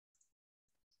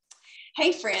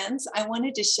Hey friends, I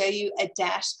wanted to show you a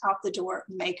dash out the door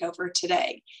makeover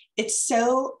today. It's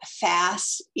so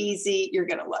fast, easy, you're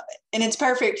gonna love it. And it's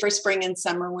perfect for spring and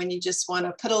summer when you just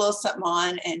wanna put a little something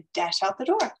on and dash out the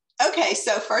door. Okay,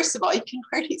 so first of all, you can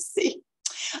already see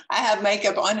I have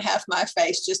makeup on half my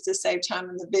face just to save time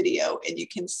in the video, and you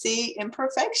can see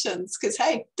imperfections because,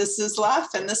 hey, this is life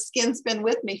and the skin's been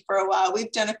with me for a while.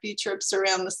 We've done a few trips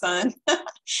around the sun.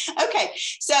 Okay,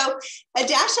 so a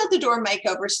dash out the door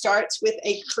makeover starts with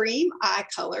a cream eye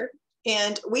color.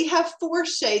 And we have 4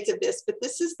 shades of this, but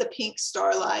this is the Pink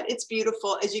Starlight. It's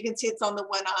beautiful. As you can see, it's on the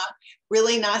one eye,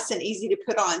 really nice and easy to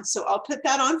put on. So I'll put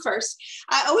that on first.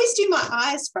 I always do my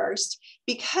eyes first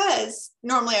because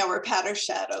normally I wear powder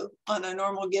shadow on a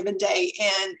normal given day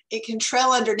and it can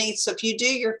trail underneath. So if you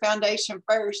do your foundation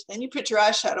first, then you put your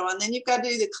eyeshadow on, then you've got to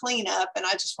do the cleanup. And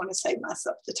I just want to save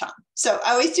myself the time. So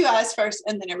I always do eyes first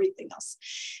and then everything else.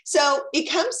 So it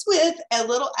comes with a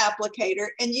little applicator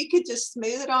and you could just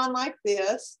smooth it on like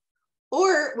this,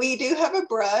 or we do have a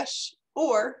brush,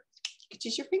 or you could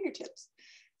use your fingertips.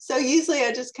 So usually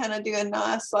I just kind of do a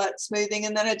nice light smoothing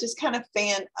and then I just kind of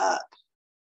fan up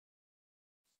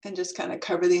and just kind of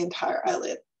cover the entire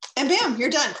eyelid. And bam, you're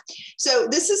done. So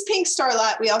this is Pink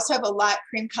Starlight. We also have a light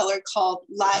cream color called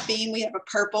Light Beam. We have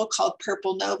a purple called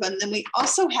Purple Nova. And then we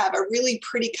also have a really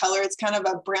pretty color. It's kind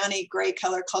of a brownie gray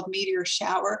color called Meteor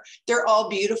Shower. They're all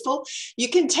beautiful. You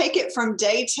can take it from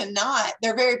day to night.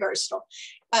 They're very versatile.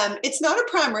 It's not a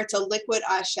primer, it's a liquid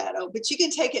eyeshadow, but you can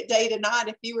take it day to night.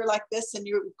 If you were like this and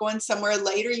you're going somewhere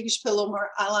later, you just put a little more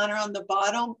eyeliner on the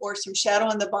bottom or some shadow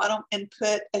on the bottom and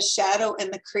put a shadow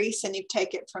in the crease and you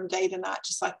take it from day to night,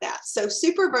 just like that. So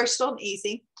super versatile and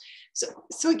easy.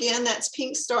 So again, that's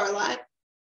Pink Starlight,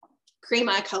 cream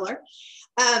eye color.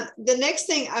 The next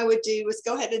thing I would do is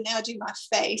go ahead and now do my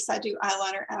face. I do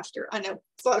eyeliner after. I know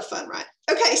it's a lot of fun, right?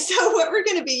 Okay, so what we're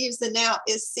going to be using now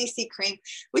is CC Cream,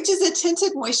 which is a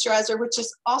tinted moisturizer, which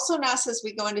is also nice as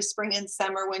we go into spring and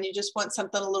summer when you just want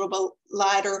something a little bit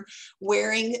lighter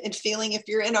wearing and feeling. If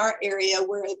you're in our area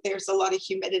where there's a lot of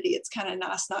humidity, it's kind of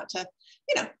nice not to,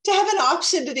 to have an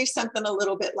option to do something a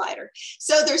little bit lighter.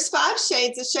 So there's 5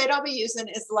 shades. The shade I'll be using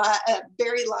is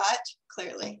very light.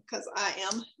 Clearly, because I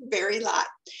am very light.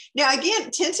 Now,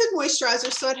 again, tinted moisturizer,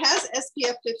 so it has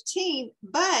SPF 15,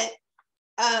 but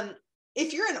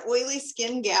if you're an oily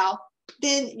skin gal,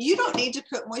 then you don't need to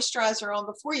put moisturizer on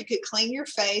before. You could clean your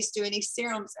face, do any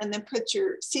serums, and then put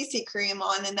your CC cream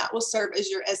on, and that will serve as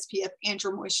your SPF and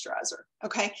your moisturizer,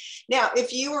 okay? Now,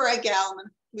 if you were a gal,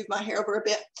 and move my hair over a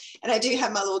bit, and I do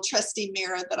have my little trusty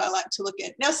mirror that I like to look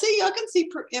at. Now, see, y'all can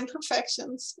see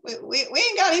imperfections. We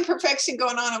ain't got any perfection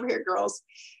going on over here, girls.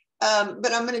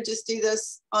 But I'm going to just do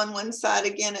this on one side.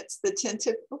 Again, it's the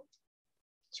tinted,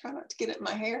 try not to get it in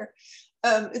my hair.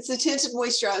 It's a tinted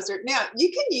moisturizer. Now, you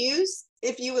can use,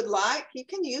 if you would like, you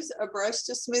can use a brush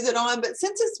to smooth it on, but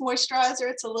since it's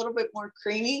moisturizer, it's a little bit more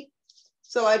creamy.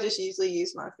 So I just usually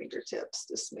use my fingertips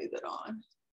to smooth it on.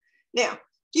 Now,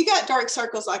 if you got dark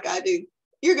circles like I do,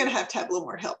 you're going to have a little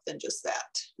more help than just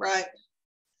that, right?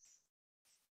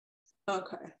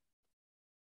 Okay.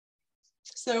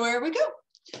 So there we go.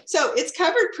 So it's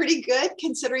covered pretty good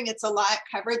considering it's a light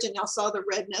coverage, and y'all saw the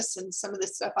redness and some of the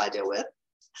stuff I deal with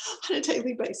on a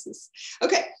daily basis.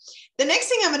 Okay, the next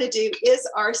thing I'm going to do is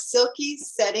our Silky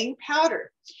Setting Powder.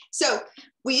 So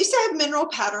we used to have mineral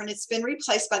powder and it's been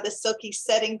replaced by the Silky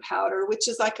Setting Powder, which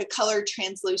is like a colored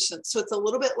translucent. So it's a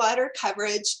little bit lighter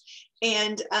coverage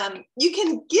and you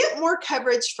can get more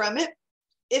coverage from it.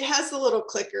 It has a little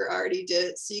clicker, I already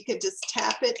did it. So you could just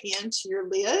tap it into your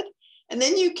lid and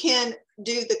then you can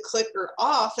do the clicker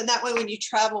off. And that way when you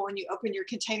travel, when you open your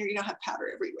container, you don't have powder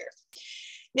everywhere.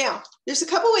 Now, there's a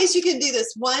couple ways you can do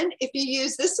this. One, if you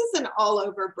use, this is an all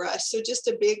over brush, so just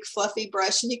a big fluffy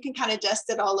brush, and you can kind of dust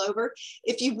it all over.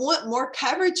 If you want more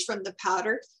coverage from the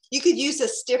powder, you could use a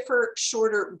stiffer,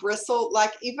 shorter bristle,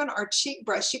 like even our cheek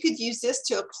brush. You could use this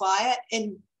to apply it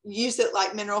and use it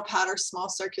like mineral powder, small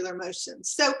circular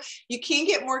motions. So you can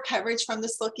get more coverage from the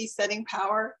Silky Setting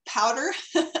powder,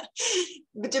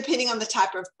 but depending on the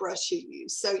type of brush you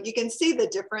use. So you can see the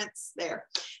difference there.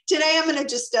 Today I'm going to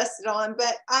just dust it on,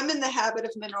 but I'm in the habit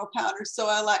of mineral powder, so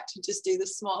I like to just do the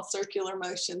small circular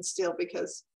motion still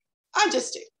because I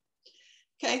just do.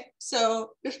 Okay,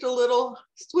 so just a little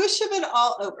swish of it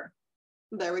all over.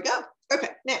 There we go. Okay,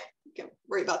 now you can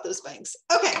worry about those bangs.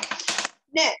 Okay,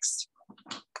 next.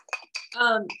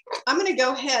 I'm going to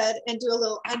go ahead and do a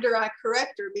little under eye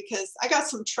corrector because I got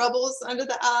some troubles under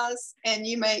the eyes and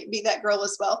you may be that girl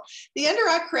as well. The under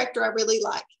eye corrector I really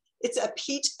like. It's a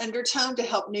peach undertone to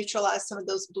help neutralize some of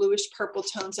those bluish purple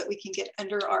tones that we can get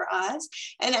under our eyes.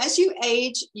 And as you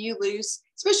age, you lose,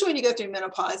 especially when you go through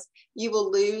menopause, you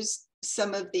will lose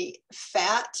some of the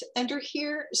fat under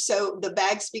here. So the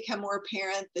bags become more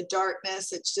apparent, the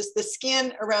darkness, it's just the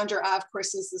skin around your eye, of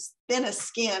course, is as thin as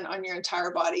skin on your entire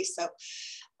body. So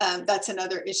that's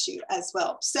another issue as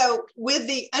well. So with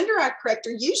the under eye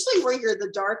corrector, usually where you're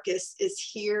the darkest is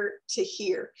here to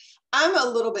here. I'm a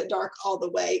little bit dark all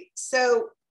the way. So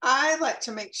I like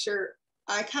to make sure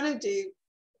I kind of do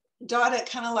dot it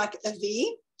kind of like a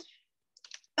V.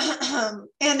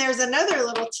 And there's another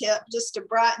little tip just to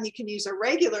brighten. You can use a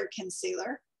regular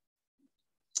concealer.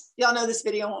 Y'all know this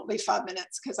video won't be 5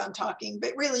 minutes because I'm talking,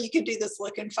 but really you could do this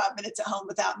look in 5 minutes at home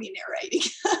without me narrating.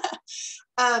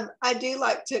 I do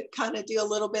like to kind of do a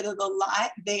little bit of the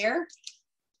light there.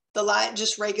 The light,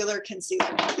 just regular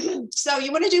concealer. So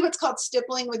you want to do what's called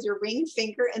stippling with your ring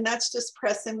finger, and that's just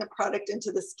pressing the product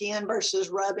into the skin versus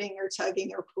rubbing or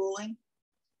tugging or pulling.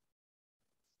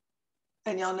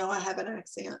 And y'all know I have an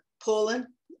accent. Pulling.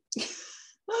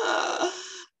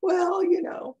 Well, you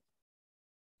know.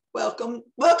 Welcome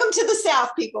to the South,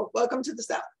 people. Welcome to the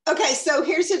South. Okay, so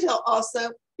here's the deal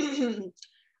also.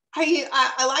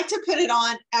 I like to put it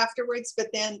on afterwards, but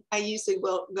then I usually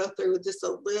will go through with just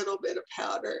a little bit of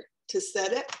powder to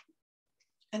set it.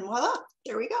 And voila,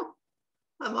 there we go.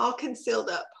 I'm all concealed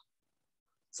up.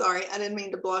 Sorry, I didn't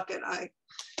mean to block it. I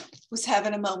was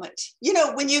having a moment. You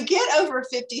know, when you get over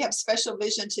 50, you have special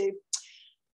vision too.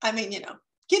 I mean, you know,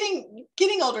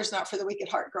 getting older is not for the weak at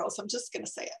heart, girls. I'm just going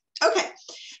to say it. Okay,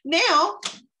 now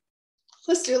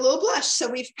let's do a little blush.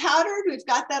 So we've powdered, we've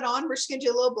got that on. We're just going to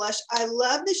do a little blush. I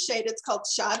love the shade. It's called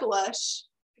Shy Blush.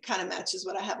 It kind of matches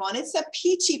what I have on. It's a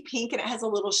peachy pink and it has a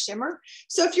little shimmer.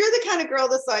 So if you're the kind of girl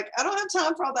that's like, I don't have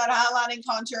time for all that highlighting,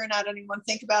 contour, and I don't even want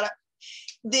to think about it,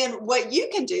 then what you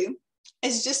can do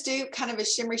is just do kind of a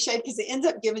shimmery shade because it ends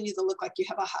up giving you the look like you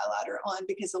have a highlighter on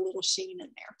because a little sheen in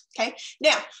there. Okay.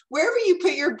 Now, wherever you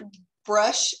put your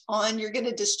brush on, you're going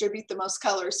to distribute the most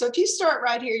color. So if you start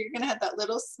right here, you're going to have that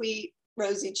little sweet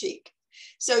rosy cheek.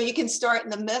 So you can start in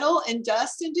the middle and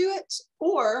dust and do it,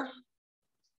 or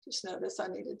just notice I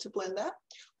needed to blend that,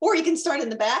 or you can start in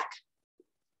the back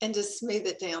and just smooth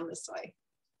it down this way.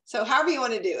 So however you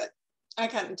want to do it, I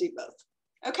kind of do both.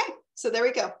 Okay, so there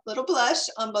we go. Little blush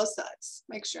on both sides.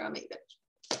 Make sure I'm even.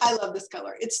 I love this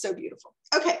color. It's so beautiful.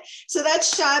 Okay, so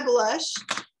that's Shy Blush.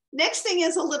 Next thing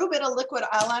is a little bit of liquid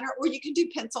eyeliner, or you can do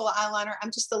pencil eyeliner.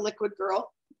 I'm just a liquid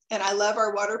girl, and I love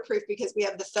our waterproof because we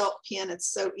have the felt pen.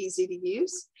 It's so easy to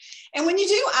use. And when you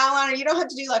do eyeliner, you don't have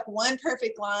to do like one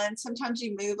perfect line. Sometimes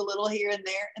you move a little here and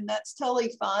there, and that's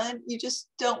totally fine. You just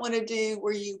don't want to do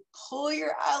where you pull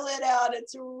your eyelid out.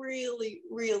 It's really,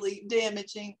 really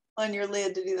damaging on your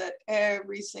lid to do that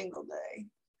every single day.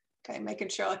 Okay, making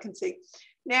sure I can see.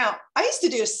 Now, I used to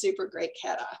do a super great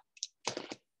cat eye.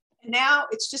 And now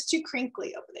it's just too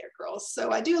crinkly over there, girls. So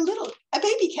I do a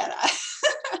baby cat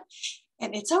eye.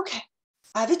 And it's okay.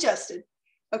 I've adjusted.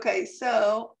 Okay,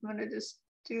 so I'm gonna just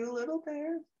do a little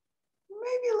there,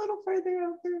 maybe a little further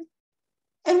over.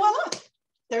 And voila,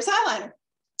 there's eyeliner.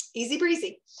 Easy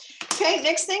breezy. Okay,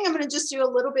 next thing, I'm gonna just do a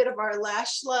little bit of our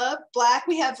Lash Love Black.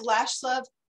 We have Lash Love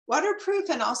Waterproof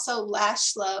and also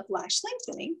Lash Love Lash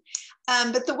Lengthening.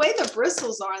 But the way the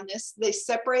bristles are on this, they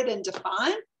separate and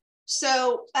define.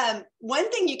 So one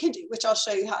thing you can do, which I'll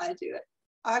show you how I do it.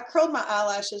 I curled my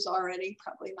eyelashes already,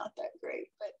 probably not that great,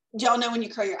 but y'all know when you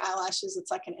curl your eyelashes, it's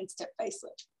like an instant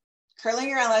facelift. Curling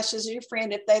your eyelashes are your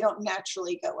friend if they don't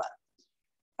naturally go up.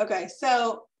 Okay,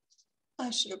 so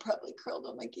I should have probably curled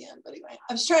them again, but anyway,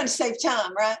 I was trying to save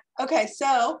time, right? Okay,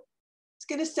 so it's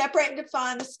going to separate and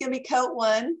define. This is going to be coat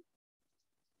one.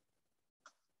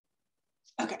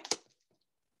 Okay.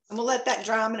 I'm going to let that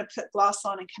dry. I'm going to put gloss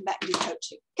on and come back and do coat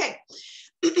two.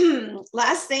 Okay.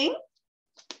 Last thing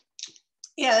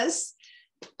is,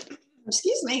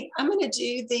 excuse me, I'm going to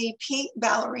do the pink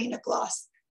ballerina gloss.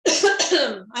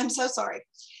 I'm so sorry.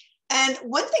 And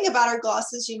one thing about our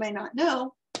glosses you may not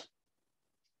know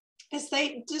is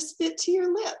they just fit to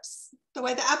your lips the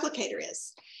way the applicator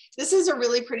is. This is a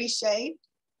really pretty shade.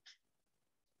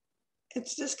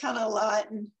 It's just kind of light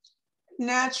and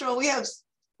natural. We have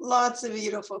lots of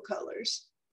beautiful colors.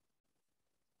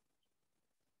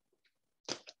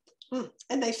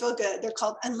 And they feel good. They're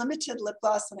called Unlimited Lip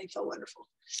Gloss and they feel wonderful.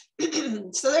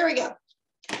 So there we go.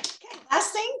 Okay,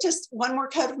 last thing, just one more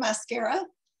coat of mascara.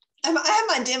 I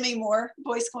have my Demi Moore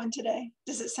voice going today.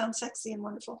 Does it sound sexy and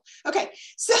wonderful? Okay,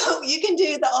 so you can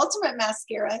do the Ultimate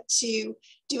Mascara to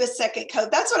do a second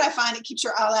coat. That's what I find. It keeps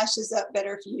your eyelashes up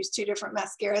better if you use 2 different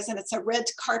mascaras, and it's a red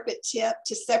carpet tip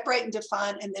to separate and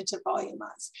define and then to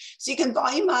volumize. So you can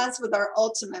volumize with our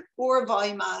Ultimate or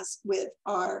volumize with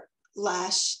our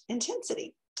Lash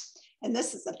Intensity. And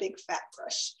this is a big fat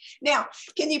brush. Now,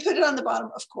 can you put it on the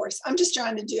bottom? Of course. I'm just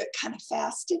trying to do it kind of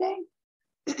fast today.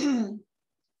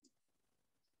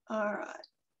 All right,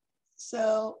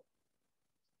 so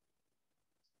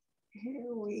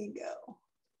here we go.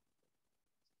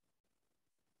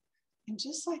 And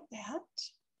just like that,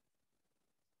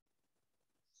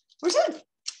 we're done.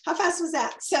 How fast was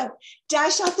that? So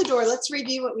dash out the door. Let's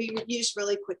review what we used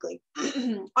really quickly.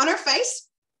 On our face,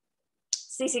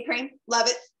 CC cream, love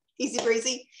it, easy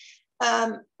breezy.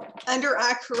 Under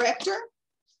eye corrector.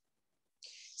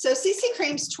 So CC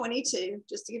cream's 22,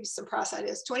 just to give you some price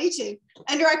ideas, 22.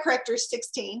 Under eye corrector is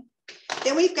 16.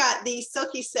 Then we've got the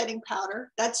Silky Setting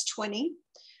Powder, that's 20.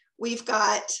 We've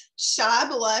got Shy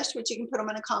Blush, which you can put them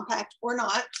in a compact or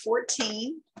not,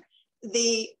 14.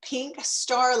 The Pink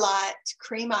Starlight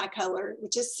Cream Eye Color,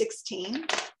 which is 16.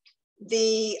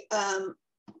 The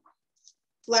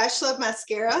Lash Love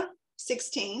Mascara,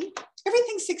 16.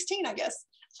 Everything's 16, I guess.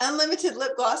 Unlimited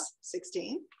Lip Gloss,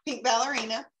 16. Pink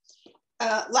Ballerina.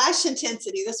 Lash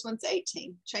Intensity, this one's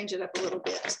 18. Change it up a little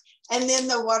bit. And then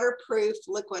the waterproof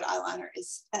liquid eyeliner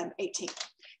is 18.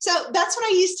 So that's what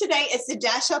I used today. It's the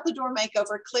Dash Out the Door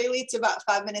makeover. Clearly it's about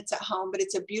 5 minutes at home, but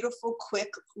it's a beautiful, quick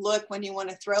look when you want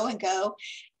to throw and go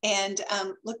and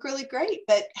look really great,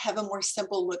 but have a more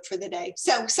simple look for the day.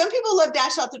 So some people love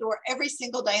Dash Out the Door every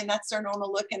single day, and that's their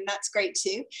normal look, and that's great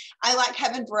too. I like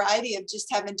having variety of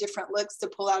just having different looks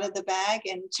to pull out of the bag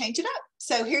and change it up.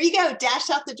 So here you go, Dash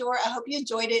Out the Door. I hope you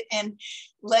enjoyed it, and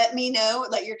let me know,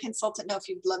 let your consultant know if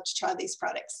you'd love to try these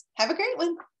products. Have a great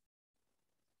one.